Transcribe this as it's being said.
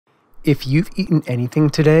If you've eaten anything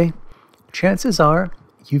today, chances are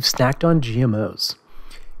you've snacked on GMOs.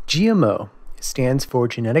 GMO stands for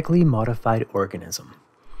genetically modified organism.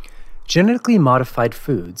 Genetically modified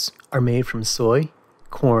foods are made from soy,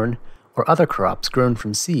 corn, or other crops grown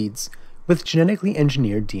from seeds with genetically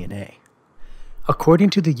engineered DNA. According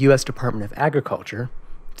to the U.S. Department of Agriculture,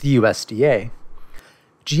 the USDA,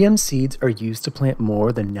 GM seeds are used to plant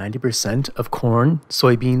more than 90% of corn,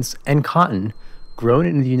 soybeans, and cotton grown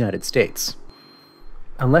in the United States.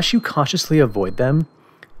 Unless you consciously avoid them,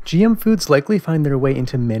 GM foods likely find their way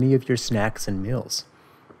into many of your snacks and meals.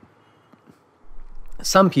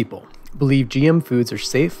 Some people believe GM foods are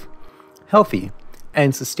safe, healthy,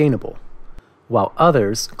 and sustainable, while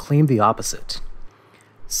others claim the opposite.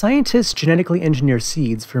 Scientists genetically engineer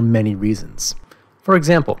seeds for many reasons. For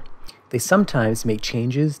example, they sometimes make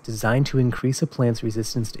changes designed to increase a plant's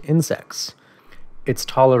resistance to insects, its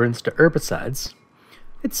tolerance to herbicides,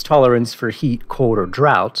 its tolerance for heat, cold, or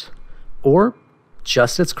drought, or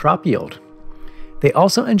just its crop yield. They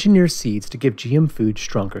also engineer seeds to give GM foods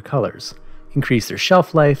stronger colors, increase their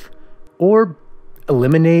shelf life, or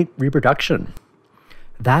eliminate reproduction.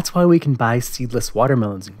 That's why we can buy seedless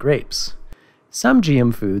watermelons and grapes. Some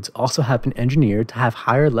GM foods also have been engineered to have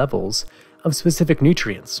higher levels of specific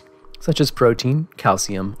nutrients, such as protein,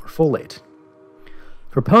 calcium, or folate.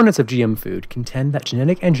 Proponents of GM food contend that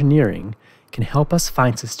genetic engineering can help us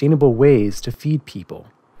find sustainable ways to feed people,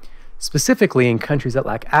 specifically in countries that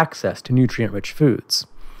lack access to nutrient-rich foods.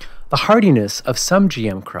 The hardiness of some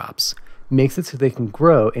GM crops makes it so they can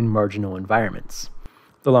grow in marginal environments.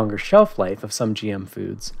 The longer shelf life of some GM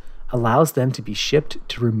foods allows them to be shipped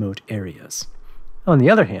to remote areas. On the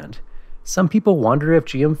other hand, some people wonder if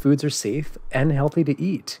GM foods are safe and healthy to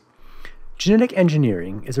eat. Genetic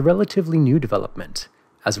engineering is a relatively new development.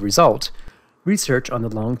 As a result, research on the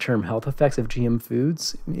long-term health effects of GM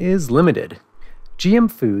foods is limited. GM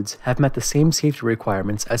foods have met the same safety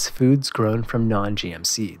requirements as foods grown from non-GM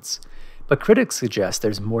seeds, but critics suggest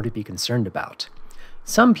there's more to be concerned about.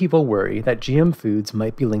 Some people worry that GM foods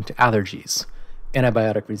might be linked to allergies,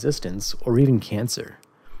 antibiotic resistance, or even cancer.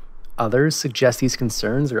 Others suggest these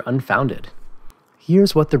concerns are unfounded.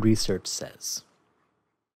 Here's what the research says.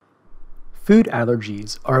 Food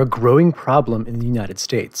allergies are a growing problem in the United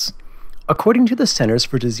States. According to the Centers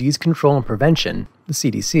for Disease Control and Prevention, the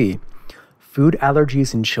CDC, food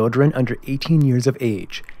allergies in children under 18 years of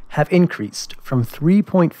age have increased from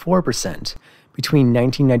 3.4% between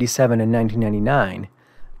 1997 and 1999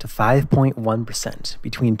 to 5.1%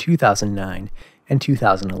 between 2009 and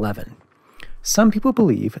 2011. Some people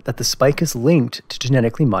believe that the spike is linked to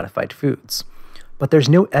genetically modified foods, but there's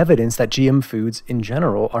no evidence that GM foods in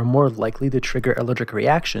general are more likely to trigger allergic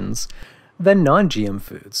reactions than non-GM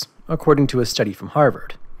foods, according to a study from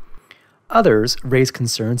Harvard. Others raise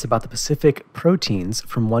concerns about the specific proteins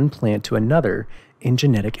from one plant to another in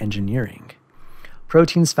genetic engineering.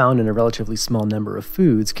 Proteins found in a relatively small number of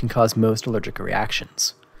foods can cause most allergic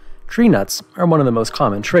reactions. Tree nuts are one of the most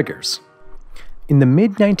common triggers. In the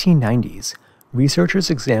mid-1990s, researchers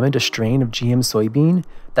examined a strain of GM soybean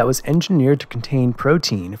that was engineered to contain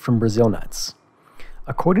protein from Brazil nuts.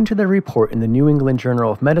 According to their report in the New England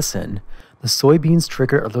Journal of Medicine, the soybeans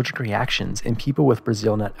trigger allergic reactions in people with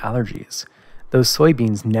Brazil nut allergies. Those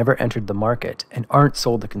soybeans never entered the market and aren't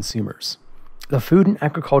sold to consumers. The Food and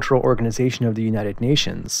Agricultural Organization of the United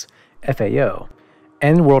Nations, FAO,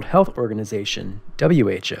 and the World Health Organization,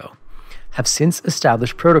 WHO, have since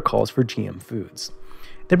established protocols for GM foods.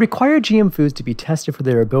 They require GM foods to be tested for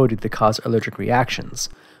their ability to cause allergic reactions.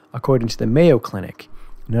 According to the Mayo Clinic,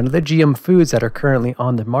 none of the GM foods that are currently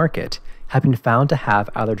on the market have been found to have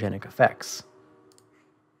allergenic effects.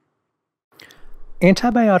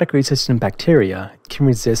 Antibiotic-resistant bacteria can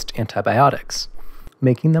resist antibiotics,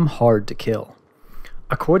 making them hard to kill.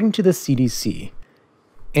 According to the CDC,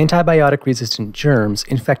 antibiotic-resistant germs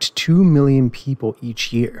infect 2 million people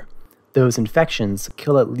each year. Those infections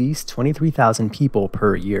kill at least 23,000 people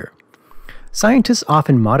per year. Scientists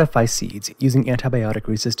often modify seeds using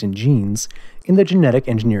antibiotic-resistant genes in the genetic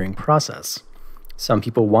engineering process. Some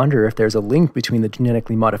people wonder if there's a link between the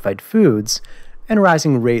genetically modified foods and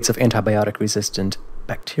rising rates of antibiotic-resistant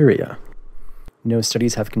bacteria. No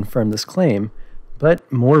studies have confirmed this claim,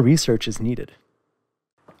 but more research is needed.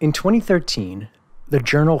 In 2013, the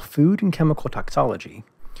journal Food and Chemical Toxicology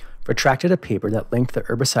retracted a paper that linked the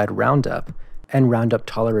herbicide Roundup and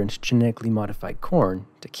Roundup-tolerant genetically modified corn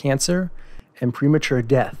to cancer and premature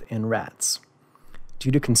death in rats.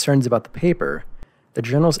 Due to concerns about the paper, the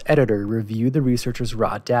journal's editor reviewed the researchers'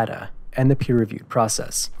 raw data and the peer-reviewed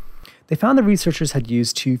process. They found the researchers had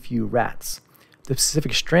used too few rats. The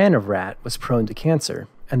specific strand of rat was prone to cancer,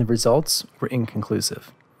 and the results were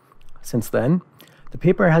inconclusive. Since then, the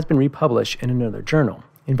paper has been republished in another journal,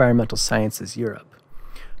 Environmental Sciences Europe.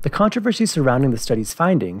 The controversy surrounding the study's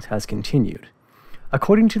findings has continued.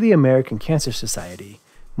 According to the American Cancer Society,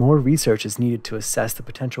 more research is needed to assess the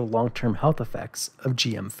potential long-term health effects of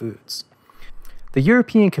GM foods. The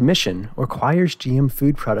European Commission requires GM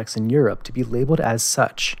food products in Europe to be labeled as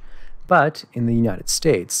such, but in the United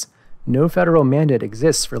States, no federal mandate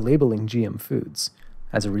exists for labeling GM foods.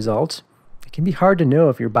 As a result, it can be hard to know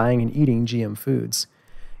if you're buying and eating GM foods.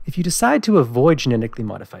 If you decide to avoid genetically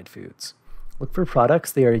modified foods, look for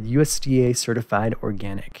products that are USDA certified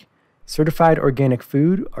organic. Certified organic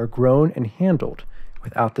food are grown and handled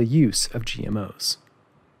without the use of GMOs.